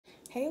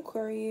Hey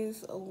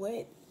Aquarius,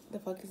 what the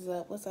fuck is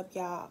up? What's up,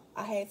 y'all?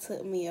 I had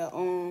took me a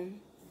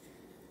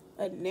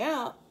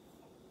nap.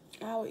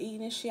 I was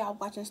eating this shit. I was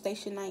watching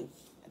Station 9.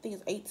 I think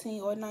it's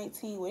 18 or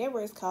 19, whatever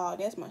it's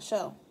called. That's my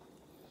show.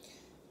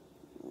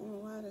 I don't know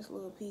why this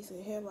little piece of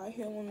hair right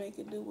here won't make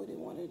it do what it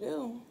want to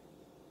do.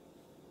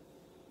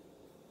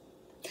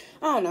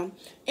 I don't know.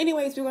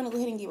 Anyways, we're going to go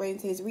ahead and get right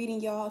into this reading,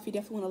 y'all. If you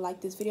definitely want to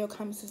like this video,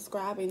 comment,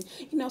 subscribe, and,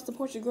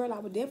 support your girl, I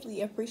would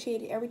definitely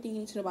appreciate it. Everything you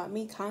need to know about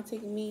me,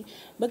 contacting me,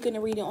 booking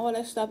and reading, all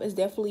that stuff is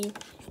definitely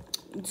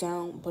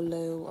down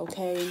below,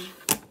 okay?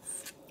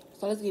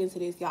 So let's get into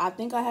this, y'all. I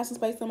think I have some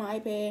space on my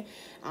iPad.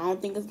 I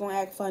don't think it's going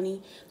to act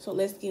funny. So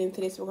let's get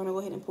into this. We're going to go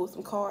ahead and pull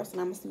some cards, and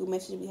I'm going to see what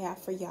message we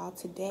have for y'all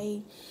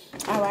today.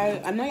 All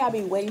right. I know y'all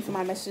been waiting for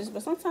my messages,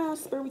 but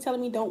sometimes Spirit be telling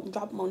me don't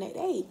drop them on that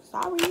day.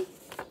 Sorry.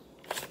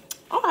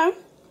 Okay.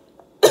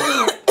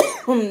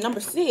 Number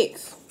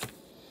 6.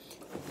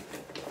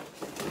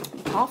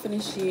 I'm coughing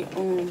and shit.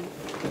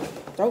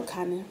 Throat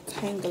kind of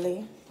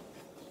tangly.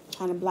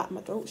 Trying to block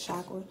my throat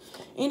chakra.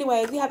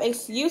 Anyways, we have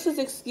excuses.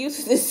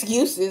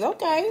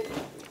 Okay.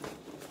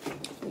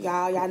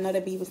 Y'all know the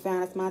beaver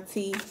sound. That's my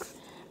tea.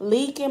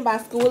 Leaking by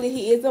Schoolie.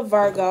 He is a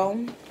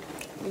Virgo.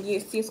 We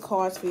get 6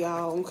 cards for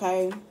y'all.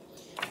 Okay.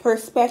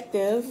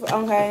 Perspective.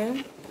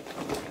 Okay.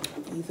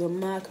 These are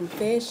my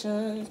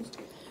confessions.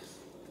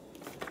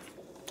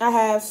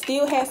 I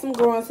still have some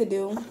growing to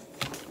do.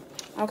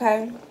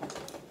 Okay.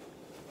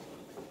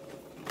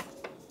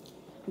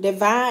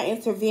 Divine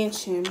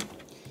intervention.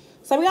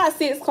 So we got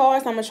 6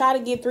 cards. I'm going to try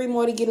to get 3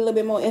 more to get a little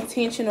bit more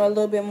intention or a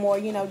little bit more,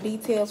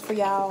 details for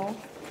y'all.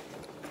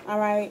 All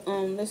right.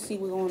 Let's see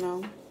what's going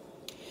on.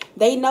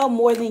 They know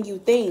more than you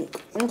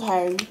think.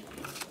 Okay.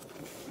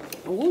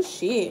 Oh,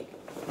 shit.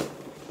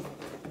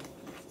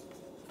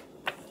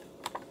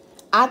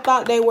 I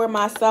thought they were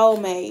my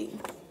soulmate.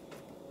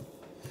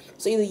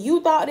 So either you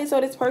thought this or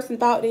this person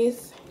thought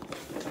this.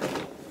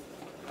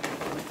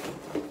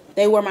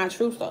 They were my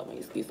true soulmate,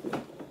 excuse me.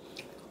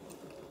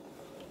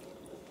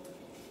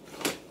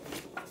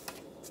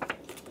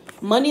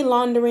 Money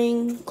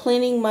laundering,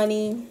 cleaning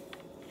money.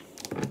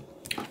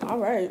 All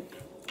right.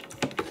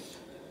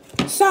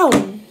 So,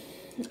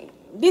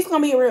 this is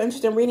going to be a real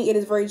interesting reading. It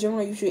is very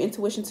general. Use your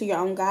intuition to your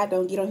own guide.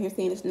 Don't get on here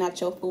saying it's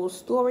not your full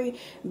story,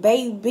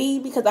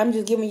 baby, because I'm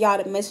just giving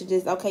y'all the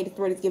messages, okay, the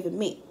Spirit is giving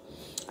me.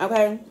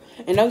 Okay?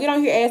 And don't get on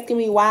here asking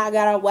me what I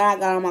got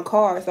on my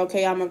cards.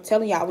 Okay, I'm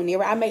telling y'all,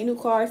 whenever I make new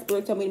cards,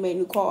 Spirit tell me to make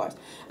new cards.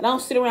 I don't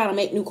sit around and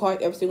make new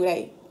cards every single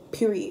day.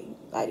 Period.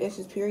 Like, that's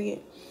just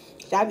period.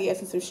 I be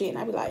asking some shit, and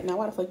I be like, now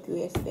why the fuck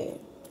you ask that?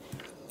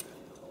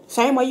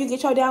 Same way you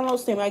get your downloads,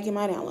 same way I get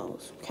my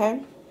downloads.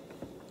 Okay?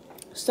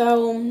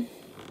 So,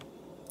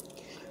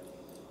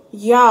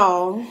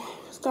 y'all,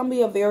 it's gonna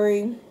be a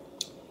very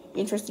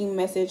interesting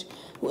message.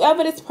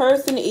 Whoever this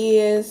person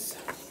is,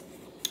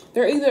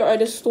 they're either a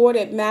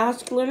distorted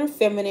masculine or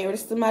feminine, or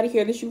there's somebody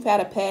here that you've had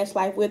a past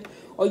life with,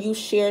 or you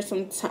shared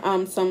some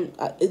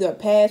either a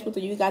past with, or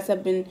you guys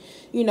have been,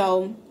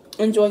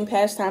 enjoying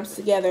past times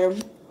together.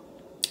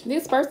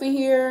 This person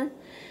here,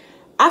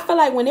 I feel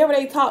like whenever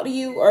they talk to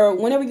you, or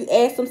whenever you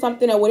ask them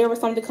something, or whatever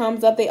something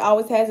comes up, they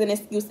always has an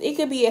excuse. It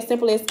could be as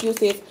simple as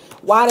excuses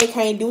why they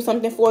can't do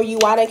something for you,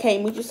 why they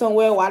can't meet you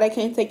somewhere, why they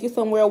can't take you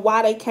somewhere,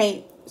 why they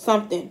can't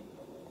something.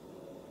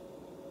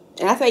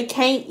 And I say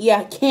can't,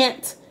 yeah,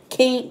 can't,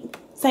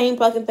 same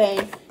fucking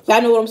thing.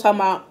 Y'all know what I'm talking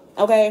about,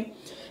 okay?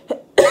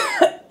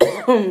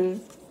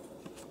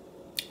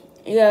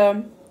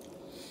 Yeah.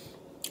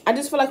 I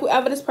just feel like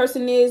whoever this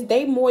person is,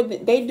 they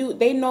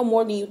know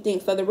more than you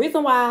think. So the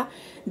reason why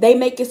they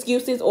make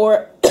excuses,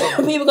 or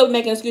people could be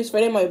making excuses for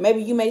them, or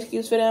maybe you make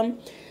excuses for them,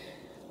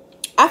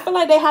 I feel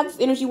like they have this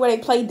energy where they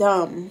play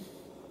dumb.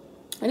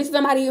 And this is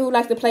somebody who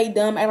likes to play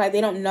dumb, act like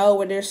they don't know,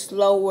 or they're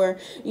slow, or,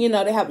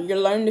 they have your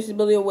learning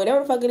disability, or whatever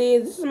the fuck it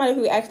is. This is somebody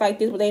who acts like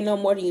this, but they know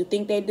more than you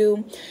think they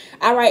do.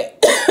 All right.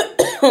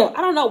 I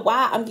don't know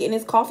why I'm getting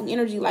this coughing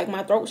energy, like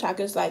my throat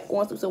chakra is like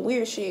on some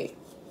weird shit.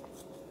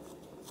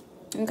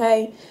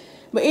 Okay.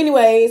 But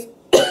anyways,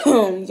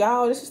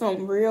 y'all, this is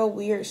some real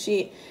weird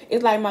shit.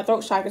 It's like my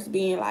throat chakra is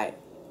being like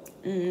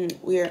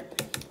weird.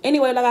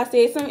 Anyway, like I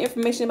said, some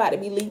information about to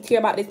be leaked here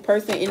about this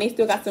person, and they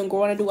still got some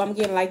growing to do. I'm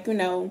getting like,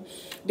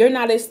 they're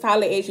not as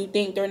solid as you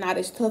think. They're not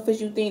as tough as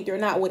you think. They're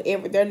not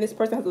whatever. This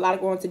person has a lot of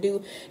growing to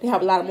do. They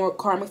have a lot of more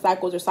karmic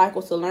cycles or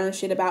cycles to learn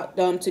shit about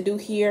them to do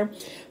here.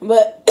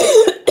 But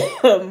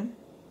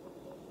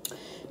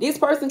this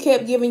person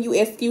kept giving you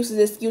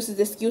excuses,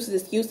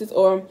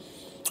 or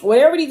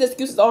whatever these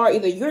excuses are.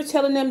 Either you're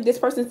telling them, this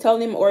person's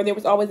telling them, or there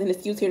was always an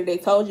excuse here that they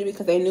told you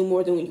because they knew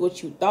more than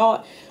what you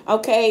thought.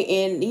 Okay,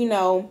 and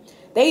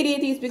they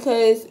did these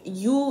because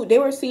they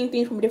were seeing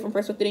things from a different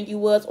perspective than you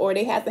was, or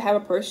they had to have a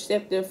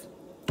perspective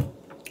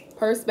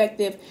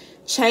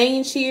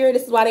change here.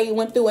 This is why they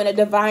went through in a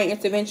divine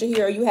intervention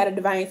here, or you had a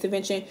divine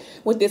intervention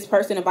with this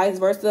person, and vice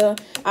versa.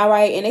 All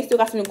right, and they still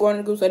got something going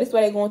in the group, so this is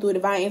why they're going through a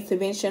divine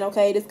intervention.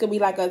 Okay, this could be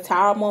like a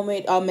tower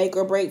moment, a make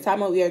or break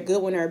time moment, a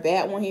good one or a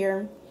bad one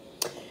here.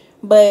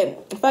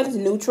 But I feel like it's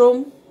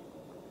neutral.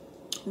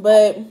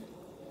 But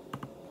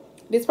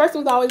This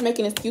person was always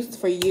making excuses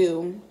for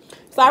you.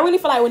 So I really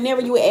feel like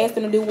whenever you ask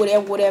them to do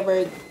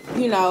whatever,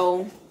 you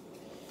know,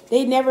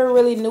 they never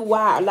really knew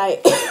why.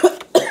 Like,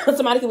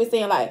 somebody could be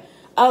saying like,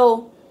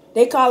 oh,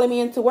 they calling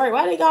me into work.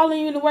 Why they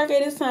calling you to work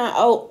at this time?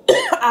 Oh,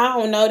 I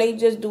don't know. They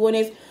just doing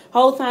this.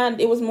 Whole time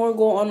it was more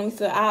going on.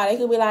 So they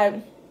could be like,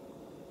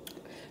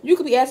 you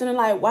could be asking them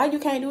like, why you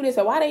can't do this,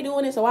 or why they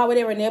doing this, or why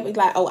whatever, and they'll be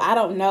like, oh, I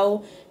don't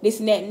know, this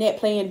and that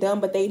playing dumb,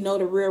 but they know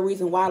the real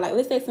reason why. Like,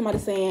 let's say somebody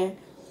saying,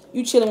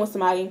 you chilling with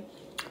somebody,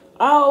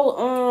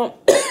 oh,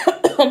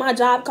 my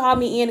job called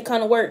me in to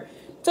come to work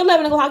till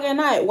 11 o'clock at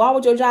night. Why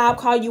would your job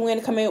call you in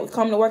to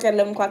come to work at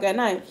 11 o'clock at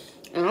night?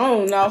 I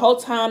don't know. Whole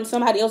time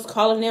somebody else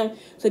calling them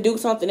to do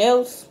something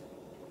else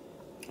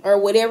or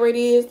whatever it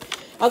is.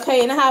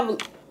 Okay, and I have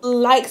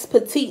likes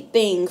petite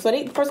things. So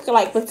they first could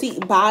like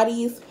petite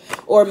bodies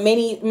or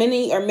mini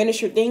or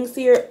miniature things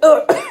here.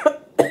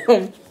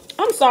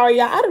 I'm sorry,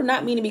 y'all. I do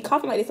not mean to be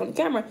coughing like this on the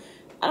camera.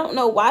 I don't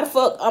know why the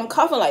fuck I'm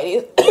coughing like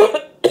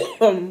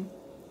this.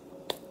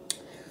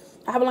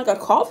 I have like a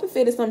coughing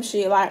fit or some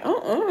shit. Like, I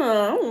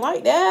don't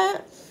like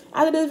that.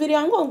 After this video,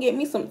 I'm gonna get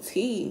me some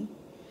tea.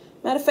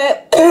 Matter of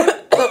fact,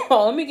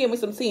 let me get me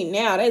some tea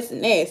now. That's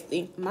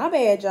nasty. My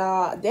bad,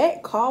 y'all.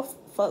 That cough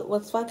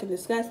was fucking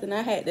disgusting.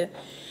 I had to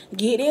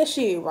get that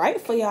shit right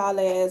for y'all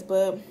ass.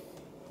 But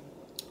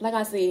like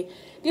I said,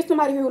 there's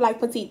somebody who like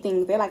petite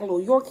things. They like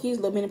little Yorkies,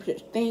 little mini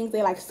things.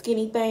 They like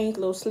skinny things,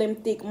 little slim,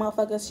 thick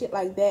motherfuckers, shit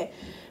like that.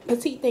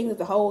 Petite things as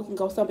a whole can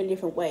go so many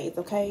different ways,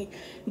 okay?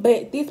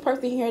 But this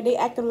person here, they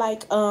acting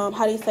like, how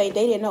they say,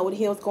 they didn't know what the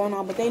hell was going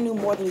on, but they knew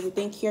more than you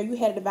think here. You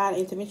had a divine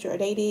intervention, or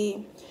they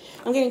did.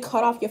 I'm getting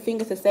cut off your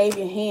fingers to save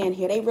your hand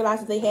here. They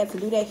realized that they had to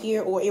do that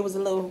here, or it was a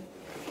little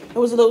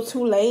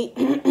too late.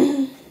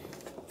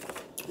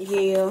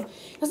 Yeah.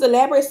 It's an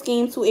elaborate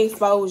scheme to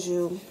expose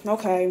you.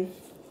 Okay.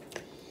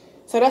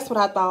 So that's what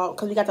I thought,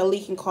 because we got the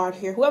leaking card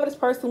here. Whoever this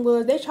person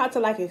was, they tried to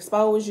like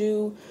expose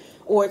you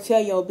or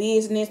tell your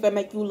business, but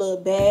make you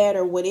look bad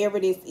or whatever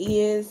this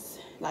is.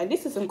 Like,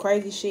 this is some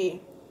crazy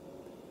shit.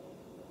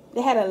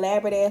 They had an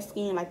elaborate ass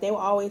scheme. Like, they would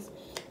always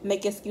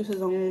make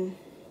excuses on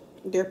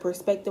their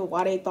perspective,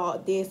 why they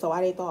thought this or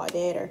why they thought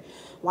that, or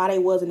why they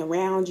wasn't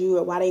around you,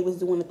 or why they was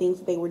doing the things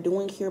that they were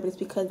doing here. But it's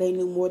because they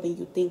knew more than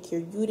you think here.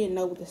 You didn't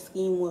know what the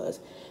scheme was.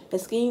 The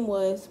scheme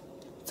was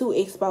to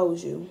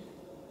expose you,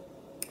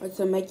 or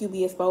to make you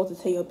be exposed,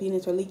 to tell your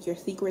business, or leak your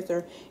secrets,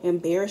 or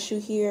embarrass you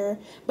here.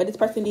 But this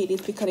person did this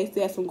because they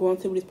still had some growing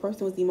through. This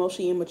person was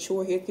emotionally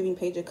immature. Here's giving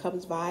Page of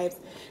Cups vibes.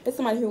 It's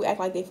somebody who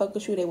act like they fuck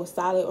with you, they was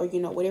solid, or, you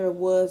know, whatever it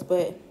was,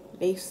 but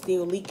they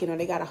still leaking, or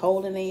they got a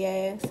hole in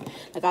their ass.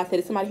 Like I said,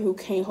 it's somebody who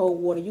can't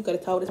hold water. You could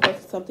have told this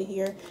person something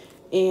here,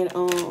 and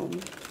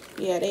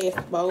yeah, they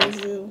expose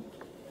you.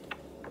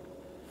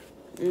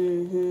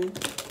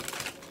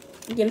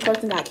 Again, the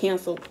person got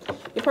canceled.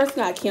 The person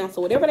got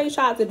canceled. Whatever they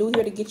tried to do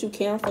here to get you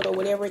canceled, or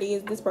whatever it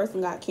is, this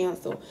person got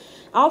canceled.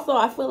 Also,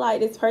 I feel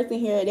like this person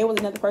here, there was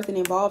another person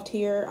involved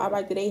here. I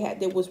like that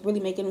that was really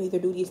making them either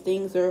do these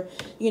things, or,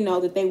 you know,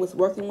 that they was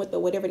working with, or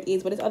whatever it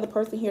is. But this other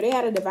person here, they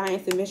had a divine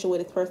intervention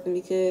with this person,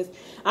 because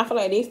I feel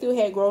like they still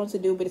had growing to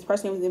do. But this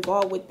person was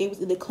involved with, they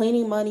was either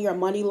cleaning money or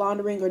money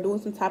laundering, or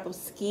doing some type of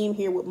scheme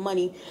here with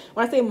money.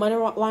 When I say money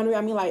laundering,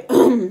 I mean like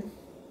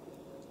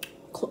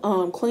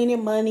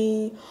cleaning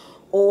money,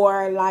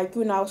 or like,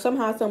 you know,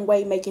 somehow, some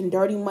way making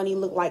dirty money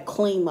look like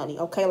clean money.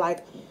 Okay,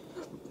 like,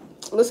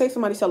 let's say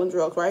somebody selling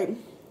drugs, right?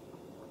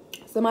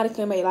 Somebody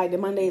can make like the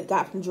money they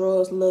got from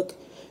drugs look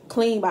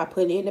clean by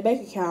putting it in the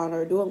bank account,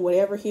 or doing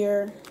whatever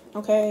here.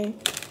 Okay,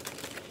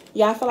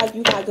 yeah, I feel like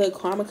you got good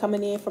karma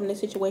coming in from this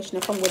situation,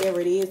 or from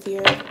whatever it is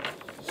here.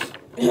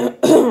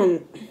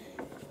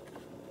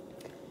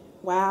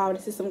 Wow,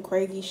 this is some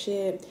crazy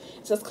shit.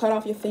 Just cut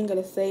off your finger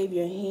to save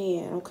your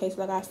hand. Okay, so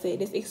like I said,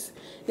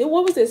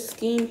 what was this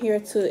scheme here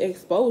to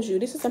expose you?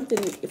 This is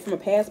something from a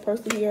past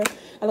person here.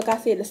 And like I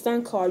said, the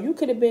sun card. You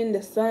could have been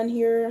the sun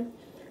here.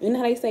 You know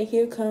how they say,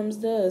 here comes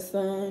the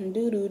sun,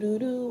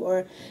 do-do-do-do.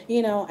 Or,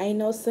 you know, ain't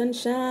no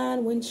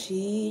sunshine when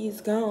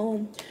she's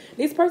gone.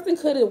 This person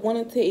could have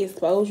wanted to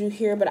expose you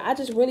here, but I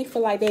just really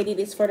feel like they did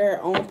this for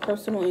their own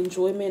personal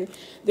enjoyment.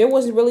 There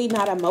was really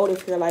not a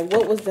motive here. Like,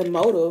 what was the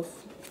motive?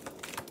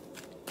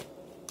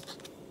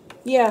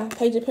 Yeah,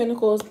 Page of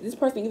Pentacles. This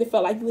person either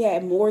felt like you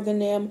had more than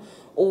them,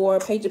 or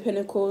Page of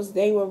Pentacles,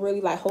 they were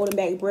really like holding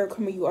back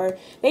breadcrumbing you, or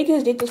they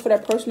just did this for their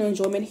personal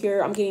enjoyment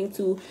here. I'm getting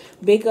to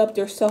big up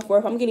their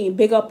self-worth. I'm getting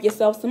big up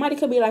yourself. Somebody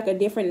could be like a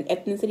different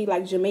ethnicity,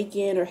 like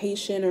Jamaican or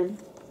Haitian, or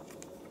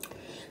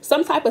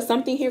some type of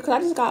something here. Because I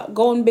just got,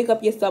 go and big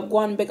up yourself. Go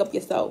on and big up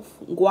yourself.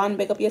 Go on and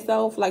big up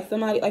yourself. Like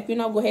somebody, like, you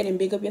know, go ahead and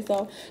big up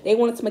yourself. They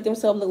wanted to make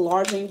themselves look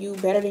larger than you,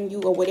 better than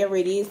you, or whatever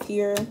it is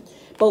here.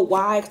 But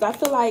why? Because I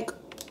feel like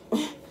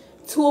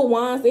Two of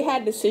Wands, they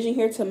had a decision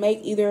here to make.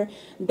 Either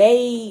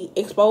they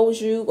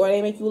expose you, or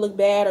they make you look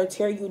bad, or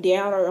tear you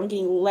down, or I'm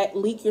getting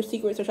leak your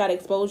secrets, or try to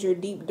expose your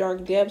deep,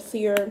 dark depths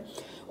here.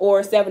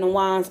 Or Seven of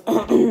Wands.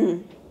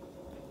 You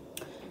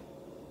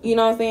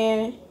know what I'm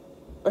saying?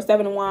 Or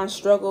Seven of Wands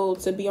struggle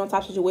to be on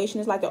top of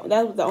situations. Like,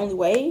 that was the only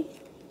way.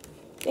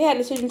 They had a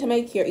decision to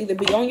make here. Either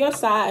be on your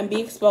side and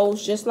be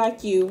exposed just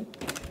like you.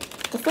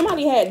 Because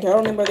somebody had dirt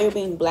on them or they were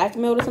being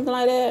blackmailed or something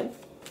like that.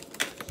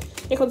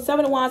 Because the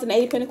 7 of Wands and the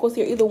 8 of Pentacles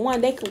here. Either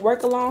one, they could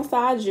work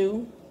alongside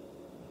you.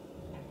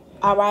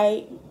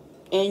 Alright?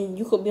 And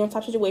you could be on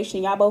top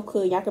situation. Y'all both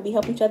could. Y'all could be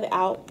helping each other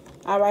out.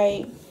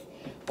 Alright?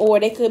 Or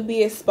they could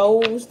be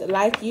exposed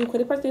like you. Because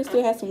the person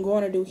still has some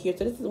growing to do here.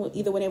 So this is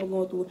either when they were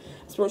going through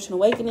spiritual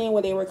awakening,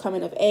 where they were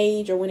coming of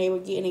age, or when they were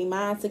getting their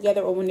minds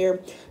together, or when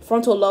their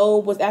frontal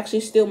lobe was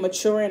actually still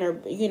maturing,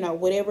 or, you know,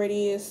 whatever it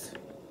is.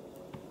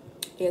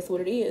 That's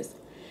what it is.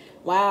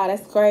 Wow,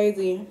 that's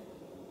crazy.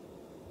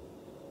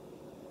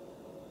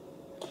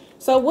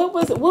 So what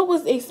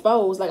was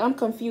exposed? Like, I'm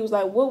confused.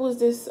 Like, what was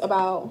this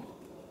about?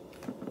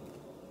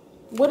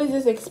 What is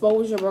this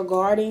exposure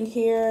regarding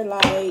here?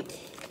 Like,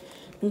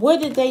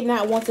 what did they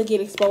not want to get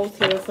exposed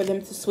here for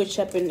them to switch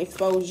up and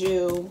expose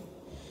you?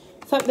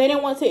 So they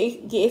didn't want to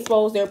get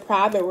exposed their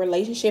private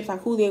relationships,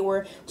 like who they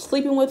were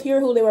sleeping with here,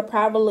 who they were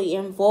privately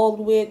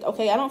involved with.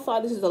 Okay, I don't feel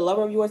like this is a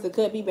lover of yours. It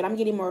could be, but I'm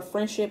getting more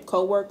friendship,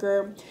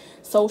 co-worker,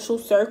 social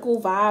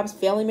circle vibes,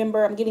 family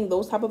member. I'm getting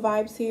those type of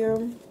vibes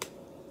here.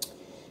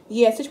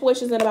 Yeah,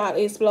 situations that about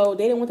to explode.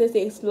 They didn't want this to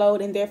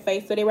explode in their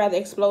face, so they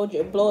rather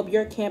blow up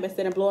your camp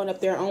instead of blowing up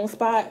their own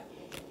spot.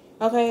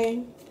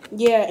 Okay?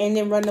 Yeah, and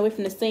then running away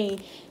from the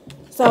scene.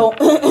 So,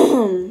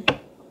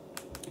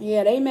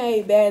 yeah, they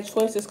made bad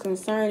choices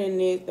concerning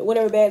this.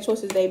 Whatever bad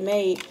choices they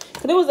made.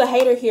 Because there was a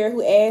hater here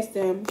who asked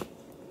them.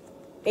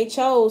 They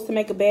chose to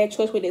make a bad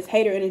choice with this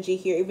hater energy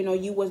here, even though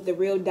you was the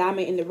real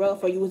diamond in the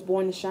rough, or you was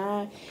born to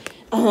shine.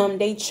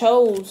 They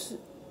chose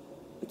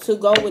to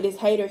go with this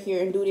hater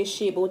here and do this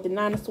shit. But with the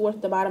 9 of Swords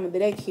at the bottom of the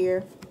deck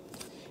here,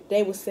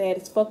 they was sad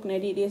as fuck when they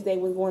did this. They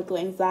was going through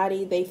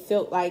anxiety. They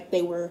felt like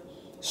they were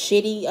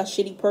shitty, a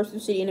shitty person,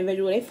 shitty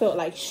individual. They felt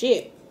like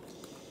shit.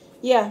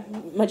 Yeah,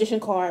 Magician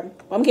card.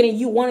 I'm getting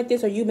you wanted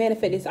this or you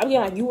manifested this. I'm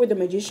getting like you were the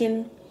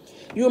magician.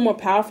 You were more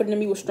powerful than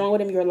them. You were stronger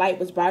than them. Your light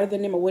was brighter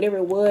than them, or whatever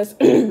it was.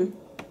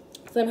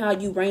 Somehow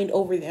you reigned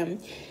over them.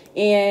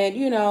 And,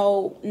 you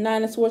know,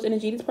 9 of Swords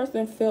energy, this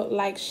person felt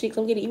like shit.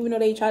 I'm getting, even though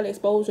they tried to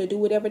expose or do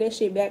whatever, that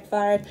shit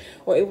backfired,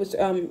 or it was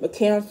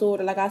canceled,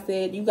 or like I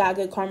said, you got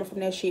good karma from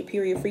that shit,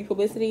 period, free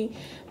publicity.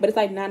 But it's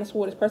like 9 of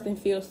Swords, this person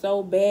feels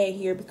so bad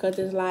here because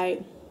it's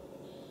like,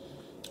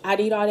 I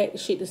did all that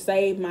shit to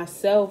save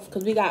myself,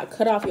 because we got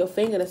cut off your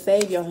finger to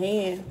save your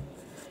hand.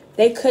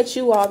 They cut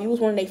you off. You was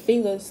one of their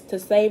fingers to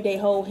save their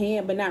whole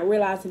hand, but not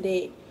realizing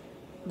that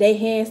their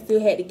hand still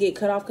had to get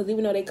cut off, because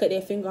even though they cut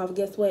their finger off,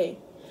 guess what?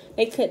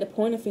 They cut the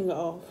pointer finger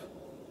off.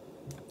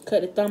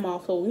 Cut the thumb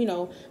off. So, you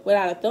know,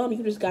 without a thumb,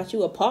 you just got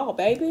you a paw,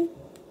 baby.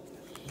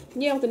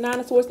 Yeah, with the 9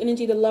 of Swords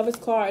energy, the Lovers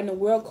card and the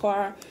World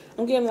card,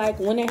 I'm getting like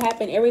when it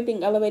happened,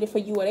 everything elevated for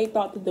you, or they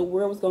thought that the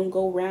world was going to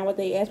go around what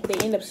they asked, but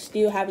they end up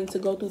still having to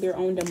go through their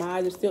own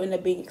demise, or still end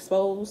up being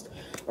exposed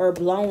or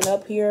blown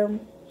up here.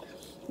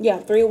 Yeah,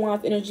 3 of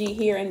Wands energy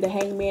here and the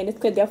Hangman. This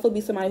could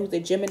definitely be somebody who's a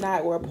Gemini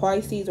or a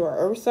Pisces or an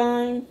Earth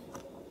sign.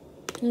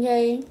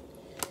 Okay.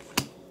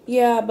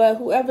 Yeah, but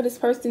whoever this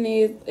person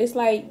is, it's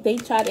like they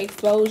try to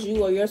expose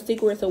you or your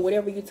secrets or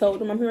whatever you told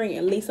them. I'm hearing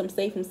at least I'm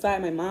safe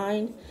inside my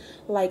mind,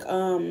 like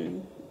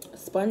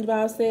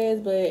SpongeBob says.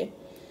 But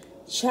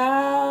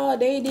child,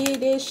 they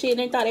did this shit and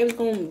they thought they was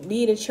gonna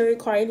be the Chariot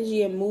card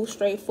energy and move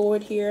straight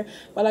forward here.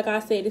 But like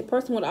I said, this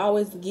person would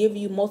always give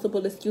you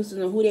multiple excuses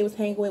on who they was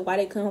hanging with, why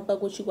they couldn't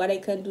fuck with you, why they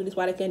couldn't do this,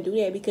 why they couldn't do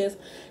that, because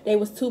they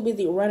was too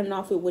busy running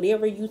off with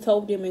whatever you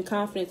told them in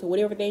confidence, or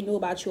whatever they knew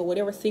about you, or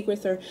whatever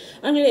secrets are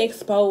under the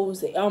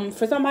exposed.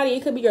 For somebody,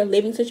 it could be your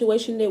living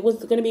situation that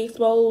was gonna be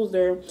exposed,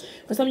 or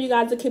for some of you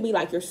guys, it could be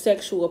like your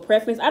sexual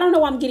preference. I don't know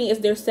what I'm getting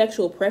is their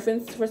sexual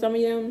preference for some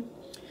of them.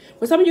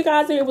 For some of you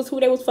guys, it was who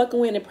they was fucking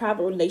with in a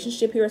private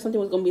relationship here, or something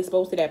was going to be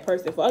exposed to that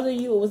person. For other of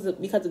you, it was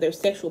because of their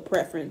sexual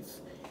preference.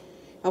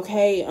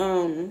 Okay,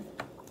 so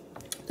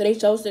they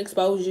chose to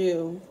expose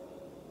you.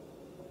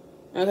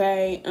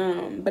 Okay,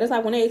 but it's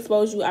like when they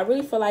expose you, I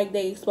really feel like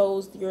they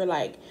exposed your,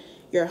 like,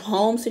 your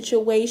home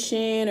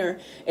situation, or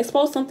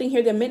exposed something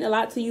here that meant a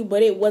lot to you,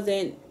 but it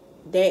wasn't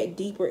that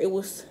deep, or it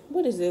was,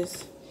 what is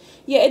this?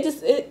 Yeah,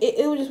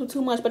 it was just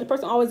too much. But the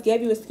person always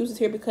gave you excuses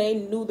here because they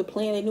knew the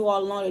plan. They knew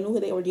all along. They knew who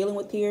they were dealing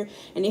with here.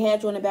 And they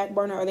had you on the back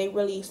burner, or they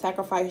really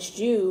sacrificed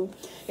you.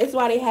 It's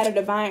why they had a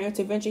divine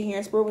intervention here.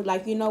 And Spirit was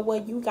like, you know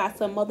what? You got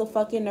some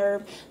motherfucking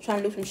nerve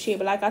trying to do some shit.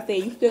 But like I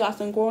said, you still got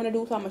some growing to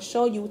do. So I'm going to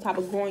show you what type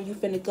of growing you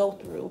finna go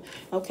through.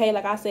 Okay?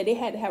 Like I said, they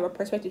had to have a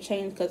perspective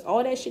change, because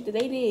all that shit that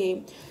they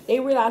did, they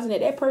realizing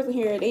that that person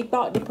here, they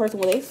thought the person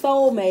was their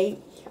soulmate,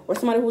 or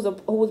somebody who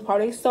was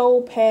part of their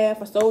soul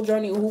path or soul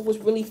journey, who was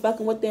really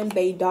fucking with them,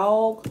 they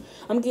dog.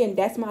 I'm getting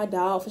that's my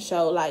dog for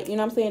sure. Like, you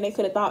know what I'm saying? They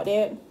could have thought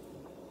that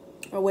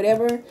or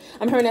whatever.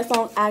 I'm hearing that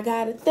song, I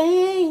got a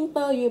thing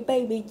for you,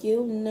 baby,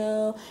 you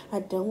know. I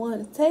don't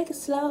want to take it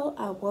slow.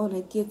 I want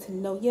to get to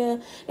know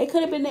you. It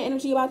could have been the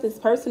energy about this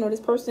person, or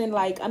this person,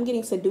 like, I'm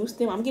getting seduced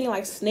them. I'm getting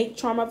like snake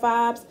charmer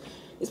vibes.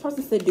 This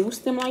person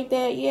seduced them like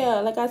that.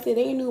 Yeah, like I said,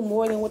 they knew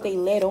more than what they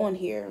let on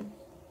here.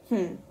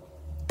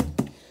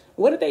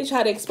 What did they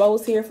try to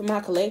expose here for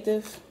my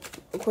collective,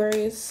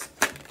 Aquarius?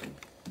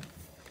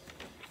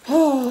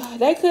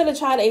 They could have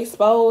tried to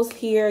expose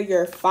here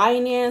your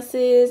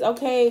finances,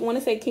 okay? When I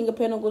say King of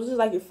Pentacles, this is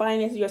like your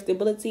finances, your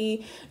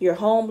stability, your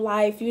home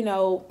life, you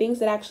know, things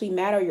that actually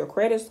matter, your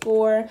credit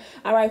score,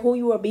 all right? Who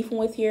you were beefing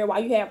with here, why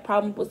you had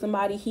problems with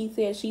somebody, he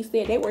said, she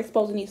said. They were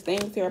exposing these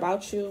things here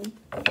about you,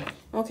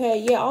 okay?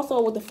 Yeah,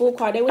 also with the Fool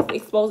card, they was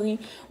exposing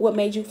what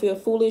made you feel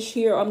foolish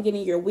here. I'm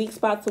getting your weak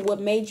spots to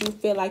what made you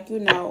feel like, you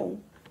know,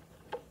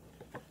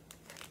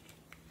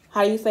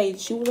 how do you say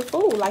she was a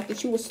fool, like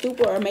that you were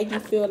stupid, or made you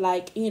feel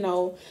like, you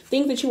know,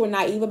 things that you were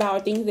naive about, or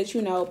things that,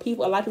 you know,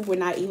 a lot of people were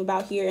naive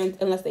about here,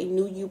 unless they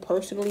knew you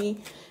personally,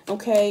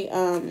 okay?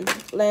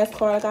 Last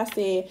card, like I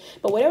said,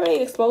 but whatever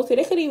they exposed here,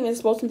 they could even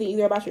expose something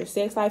either about your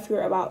sex life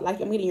here, about,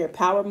 like, I'm getting your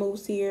power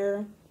moves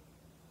here.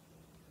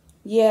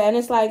 Yeah, and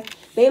it's like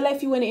they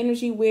left you in an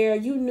energy where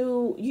you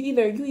knew, you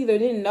either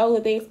didn't know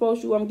that they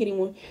exposed you, or I'm getting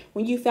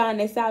when you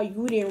found this out,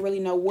 you didn't really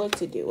know what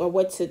to do or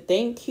what to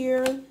think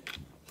here.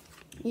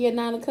 Yeah,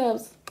 9 of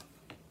Cups.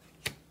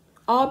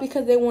 All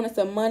because they wanted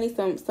some money,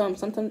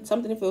 something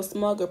to feel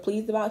smug or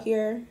pleased about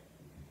here.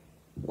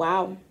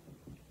 Wow.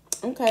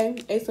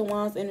 Okay. Ace of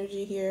Wands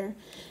energy here.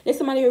 There's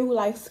somebody here who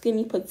likes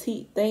skinny,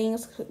 petite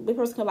things. The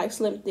person could like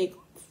slim, thick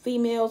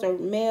females or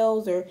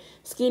males, or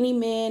skinny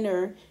men,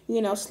 or,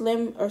 you know,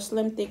 slim,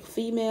 thick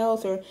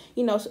females, or,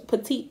 you know,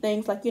 petite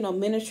things like, you know,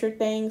 miniature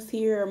things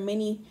here, or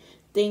mini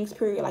things,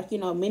 period, like, you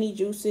know, mini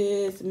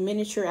juices,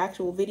 miniature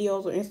actual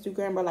videos on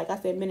Instagram, or like I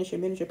said,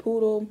 miniature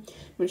poodle,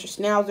 miniature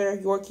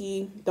schnauzer,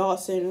 Yorkie,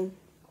 Dawson.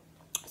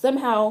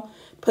 Somehow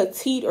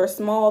petite or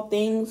small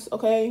things,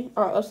 okay,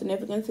 are of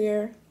significance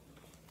here.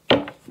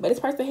 But this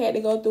person had to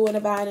go through a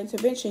divine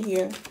intervention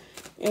here.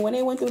 And when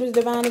they went through this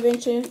divine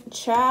intervention,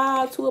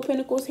 child, 2 of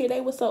Pentacles here, they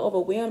were so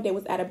overwhelmed, they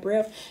was out of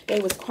breath, they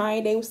was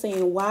crying, they was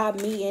saying, why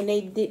me? And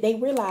they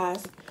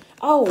realized,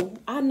 oh,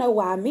 I know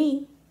why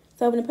me.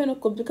 7 of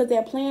Pentacles, because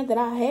that plan that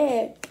I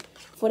had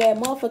for that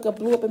motherfucker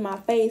blew up in my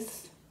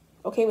face,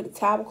 okay, with the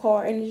Tower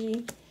card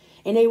energy.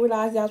 And they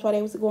realized that's why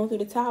they was going through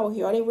the Tower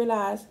here. Or they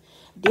realized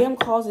them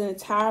causing a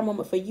tower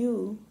moment for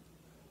you,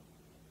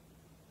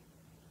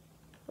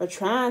 or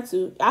trying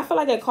to. I feel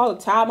like they called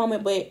a tower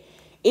moment, but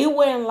it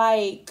wasn't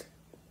like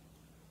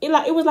it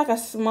was like a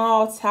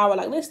small tower.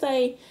 Like, let's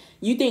say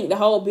you think the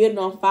whole building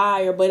on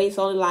fire, but it's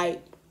only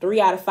like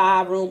 3 out of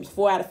 5 rooms,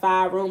 4 out of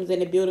 5 rooms,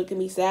 and the building can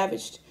be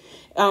salvaged.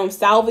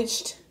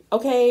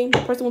 Okay, the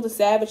person was a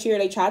savage here.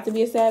 They tried to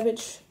be a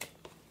savage.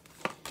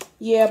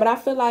 Yeah, but I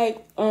feel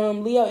like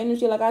Leo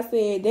energy, like I said,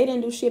 they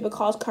didn't do shit but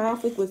cause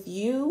conflict with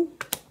you.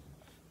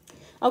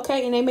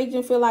 Okay, and they made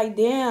you feel like,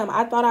 damn,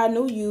 I thought I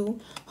knew you.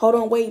 Hold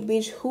on, wait,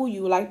 bitch, who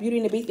you? Like Beauty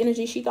and the Beast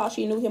energy, she thought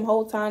she knew him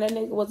whole time. That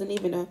nigga wasn't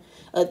even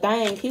a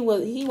thing. He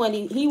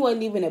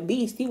wasn't even a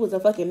beast. He was a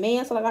fucking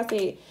man. So like I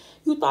said,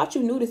 you thought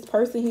you knew this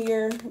person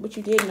here, but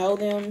you didn't know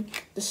them.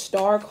 The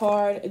Star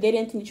card, they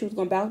didn't think that you was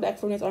gonna bounce back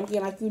from this. I'm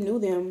getting like you knew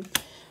them,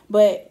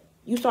 but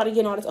you started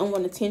getting all this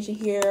unwanted attention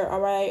here, all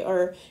right?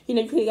 Or, you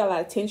know, you could have got a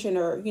lot of attention,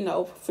 or, you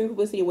know, free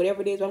publicity,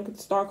 whatever it is. When I'm getting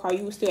the Star card,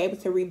 you were still able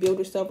to rebuild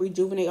yourself,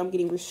 rejuvenate. I'm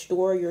getting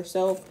restore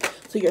yourself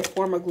to your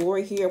former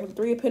glory here. With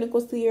 3 of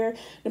Pentacles here,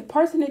 the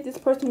person that this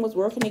person was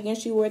working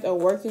against you with, or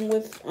working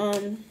with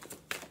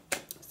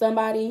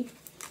somebody,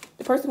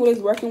 the person who is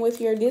working with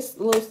here, this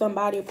little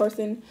somebody, a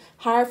person,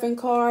 Hierophant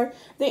card,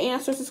 the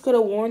ancestors could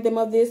have warned them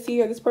of this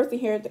here. This person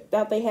here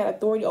thought they had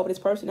authority over this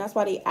person. That's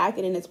why they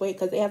acted in this way,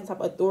 because they had some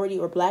type of authority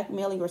or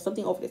blackmailing or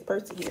something over this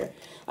person here.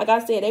 Like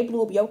I said, they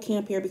blew up your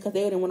camp here because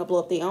they didn't want to blow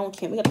up their own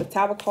camp. We got the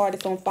Tower card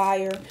that's on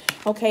fire,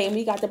 okay, and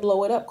we got the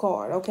blow it up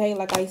card, okay.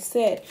 Like I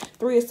said,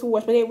 3 of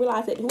Swords, but they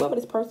realized that whoever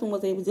this person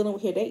was they was dealing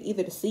with here, they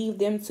either deceived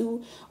them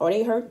too, or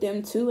they hurt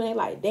them too, and they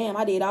like, damn,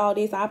 I did all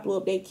this, I blew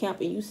up their camp,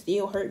 and you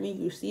still hurt me,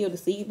 you still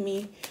deceived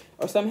me,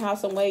 or somehow,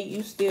 some way,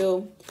 you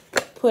still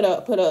put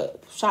a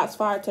shots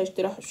fired touch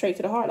straight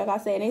to the heart. Like I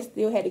said, they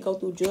still had to go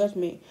through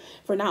judgment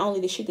for not only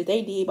the shit that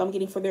they did, but I'm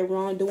getting for their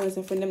wrongdoings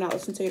and for them not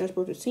listening to your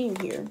spiritual team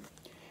here.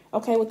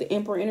 Okay, with the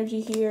Emperor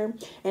energy here,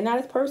 and now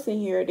this person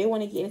here, they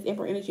want to get this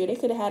Emperor energy. They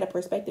could have had a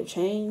perspective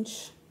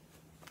change.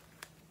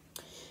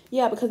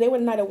 Yeah, because they were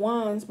the Knight of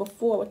Wands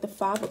before with the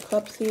 5 of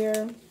Cups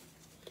here,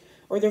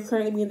 or they're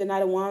currently being the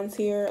Knight of Wands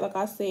here. Like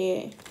I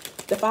said,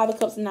 the 5 of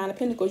Cups and 9 of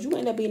Pentacles, you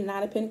end up being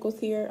 9 of Pentacles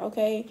here,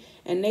 okay?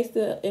 And they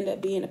still end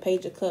up being a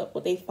Page of Cups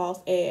with a false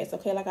ass,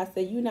 okay? Like I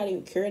said, you're not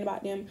even caring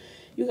about them.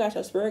 You got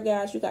your spirit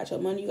guides, you got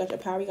your money, you got your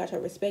power, you got your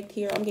respect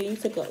here. I'm getting, you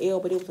took an L,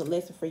 but it was a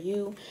lesson for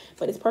you.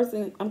 But this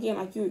person, I'm getting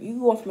like you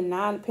going from a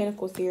 9 of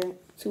Pentacles here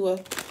to a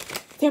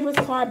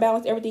Temperance card,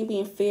 balance, everything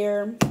being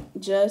fair,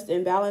 just,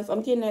 and balanced.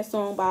 I'm getting that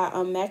song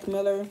by Mac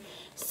Miller.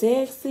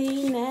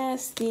 Sexy,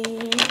 nasty,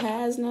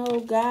 has no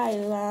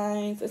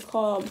guidelines. It's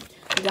called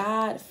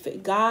God,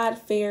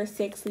 Fair,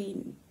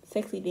 Sexy,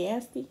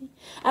 Nasty.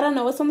 I don't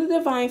know. It's on the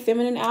Divine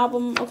Feminine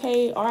album.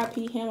 Okay,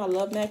 R.I.P. him. I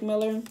love Mac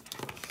Miller.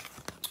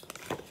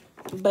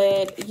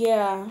 But,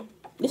 yeah.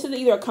 This is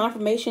either a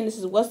confirmation. This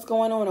is what's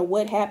going on or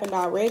what happened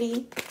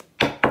already.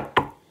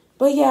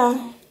 But,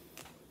 yeah.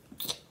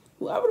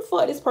 Whoever the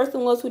fuck this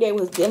person was who they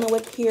was dealing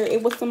with here,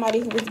 it was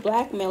somebody who was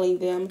blackmailing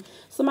them.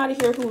 Somebody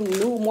here who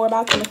knew more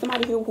about them. And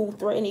somebody here who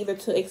threatened either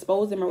to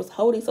expose them or was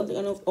holding something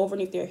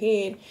underneath their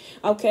head.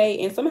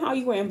 Okay, and somehow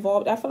you were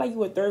involved. I feel like you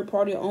were a third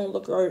party or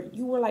onlooker, or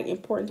you were like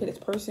important to this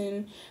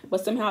person.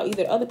 But somehow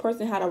either the other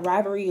person had a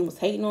rivalry and was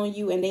hating on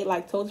you, and they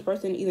like told this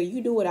person either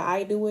you do it or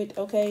I do it.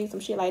 Okay,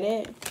 some shit like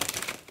that.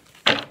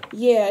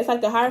 Yeah, it's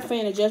like the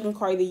Hierophant and Judgment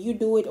card. Either you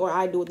do it or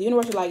I do it. The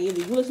universe is like,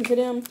 either you listen to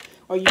them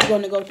or you're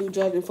going to go through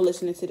judgment for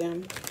listening to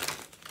them.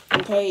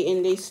 Okay,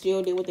 and they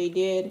still did what they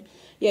did.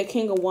 Yeah,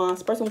 King of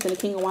Wands. Person was in the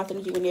King of Wands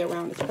energy when they're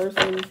around this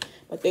person,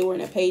 but they were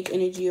in a Page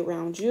energy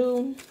around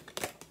you.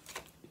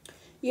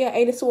 Yeah,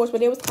 Eight of Swords, but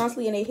they was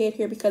constantly in their head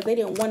here because they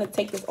didn't want to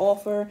take this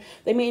offer.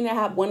 They may not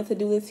have wanted to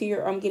do this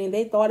here.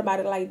 They thought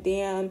about it like,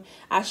 damn,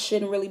 I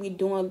shouldn't really be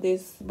doing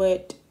this,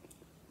 but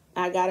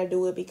I gotta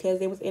do it because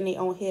they was in their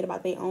own head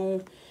about their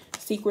own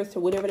secrets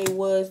or whatever they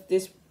was.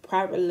 This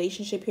private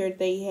relationship here that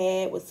they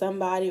had with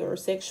somebody, or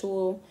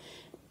sexual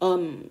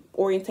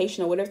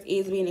orientation or whatever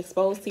is being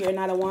exposed here.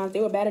 Not a Wands.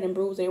 They were battered and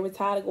bruised. They were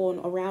tired of going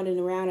around and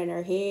around in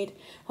their head.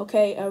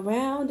 Okay,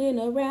 around and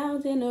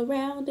around and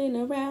around and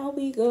around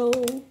we go.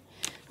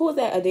 Who was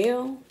that?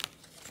 Adele?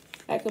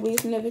 That could be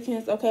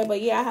significance. Okay,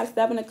 but yeah, I have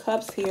 7 of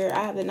Cups here.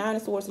 I have the 9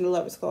 of Swords and the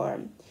Lover's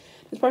card.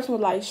 This person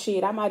was like,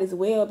 shit, I might as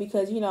well,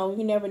 because, you know,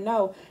 you never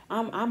know.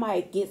 I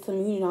might get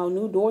some, you know,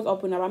 new doors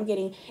open up.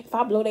 If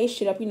I blow they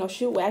shit up, you know,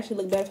 shit will actually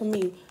look better for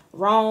me.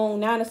 Wrong.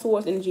 9 of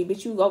Swords energy.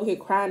 Bitch, you over here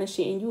crying and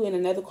shit, and you in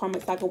another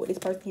karmic cycle with this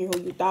person here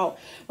who you thought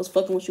was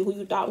fucking with you, who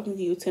you thought was going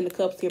to give you 10 of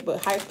Cups here.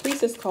 But High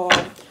Priestess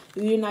card,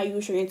 you did not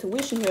use your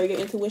intuition here. Your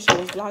intuition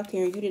was blocked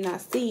here, and you did not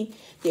see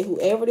that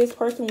whoever this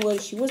person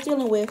was she was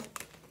dealing with.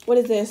 What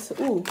is this?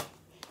 Ooh.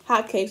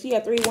 Hotcakes. You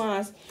got 3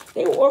 Wands.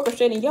 They were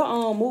orchestrating your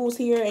own moves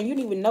here, and you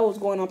didn't even know what's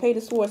going on. Page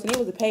of Swords, and it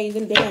was a page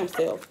them damn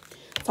self.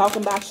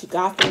 Talking about you,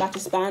 gossiping about you,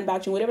 spying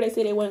about you. Whatever they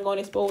said they weren't going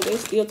to expose, they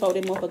still told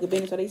their motherfucking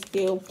business, so they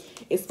still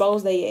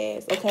exposed their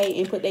ass, okay?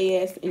 And put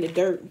their ass in the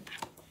dirt.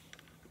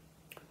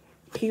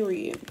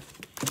 Period.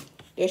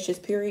 That's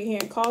just period here,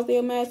 and cause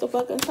their master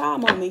fucking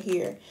time moment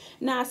here.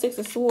 Now 6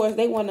 of Swords,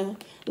 they want to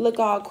look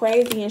all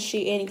crazy and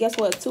shit, and guess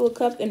what? 2 of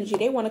Cups energy,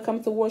 they want to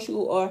come towards you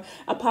or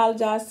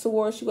apologize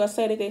towards you or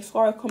say that they're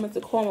sorry coming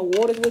to calm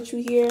waters with you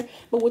here.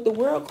 But with the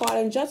World card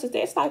and Justice,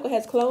 their cycle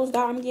has closed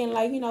out. I'm getting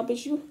like, you know,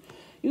 bitch,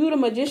 you the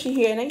magician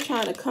here, and they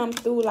trying to come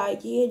through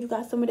like, yeah, you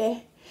got some of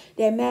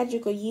that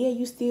magic, or yeah,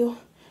 you still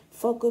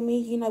fuck with me,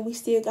 you know, we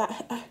still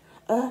got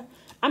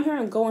I'm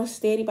hearing Going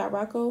Steady by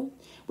Rocco.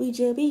 We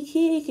just be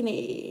kicking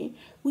it.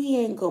 We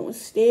ain't going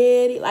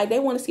steady. Like, they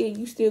want to see that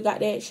you still got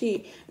that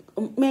shit.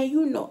 Man,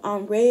 you know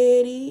I'm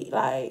ready.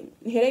 Like,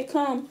 here they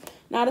come.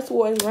 Now the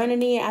Swords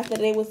running in after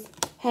they was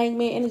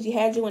Hangman energy.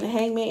 Had you in the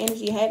Hangman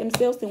energy. Had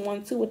themselves in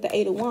one too with the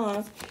 8 of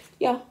Wands.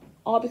 Yeah,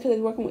 all because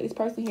they're working with this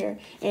person here.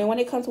 And when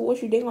they come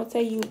towards you, they're going to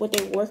tell you what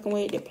they're working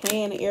with, their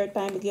plan and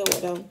everything to get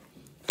with them.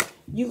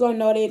 You going to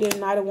know they did the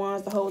Knight of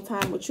Wands the whole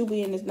time, but you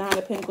be in this 9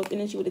 of Pentacles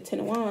energy with the 10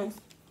 of Wands.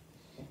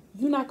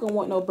 You're not going to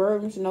want no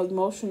burdens, no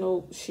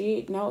emotional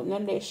shit. No,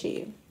 none of that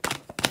shit.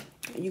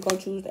 You're going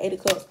to choose the 8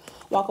 of Cups.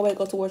 Walk away,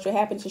 go towards your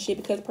happiness and shit,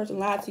 because the person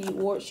lied to you,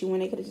 warped you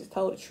when they could have just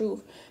told the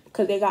truth.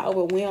 Because they got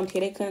overwhelmed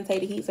here. They couldn't take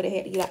the heat, so they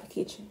had to get out the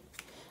kitchen.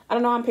 I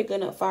don't know. I'm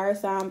picking up fire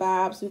sign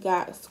vibes. We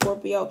got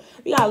Scorpio.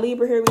 We got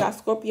Libra here. We got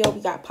Scorpio.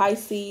 We got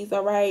Pisces.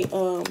 All right.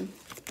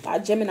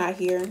 Got Gemini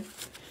here.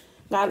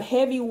 Got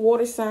heavy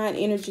water sign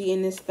energy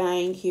in this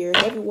thing here.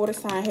 Heavy water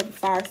sign, heavy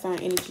fire sign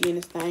energy in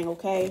this thing.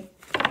 Okay.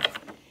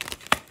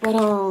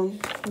 But,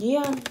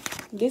 yeah,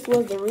 this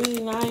was the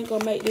reading. I ain't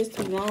gonna make this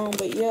too long,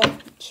 but yeah,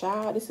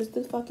 child, this is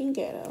the fucking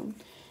ghetto.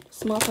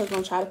 This motherfucker's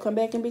gonna try to come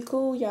back and be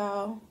cool,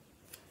 y'all.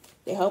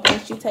 They're hoping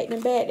that you take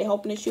them back. They're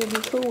hoping that you'll be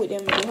cool with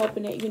them. They're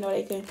hoping that, you know,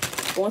 they can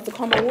go into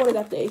karma waters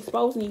after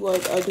exposing you or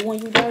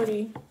doing you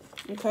dirty.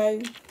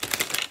 Okay?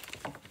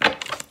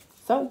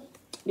 So,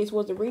 this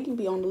was the reading.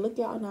 Be on the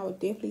lookout, and I will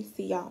definitely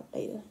see y'all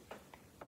later.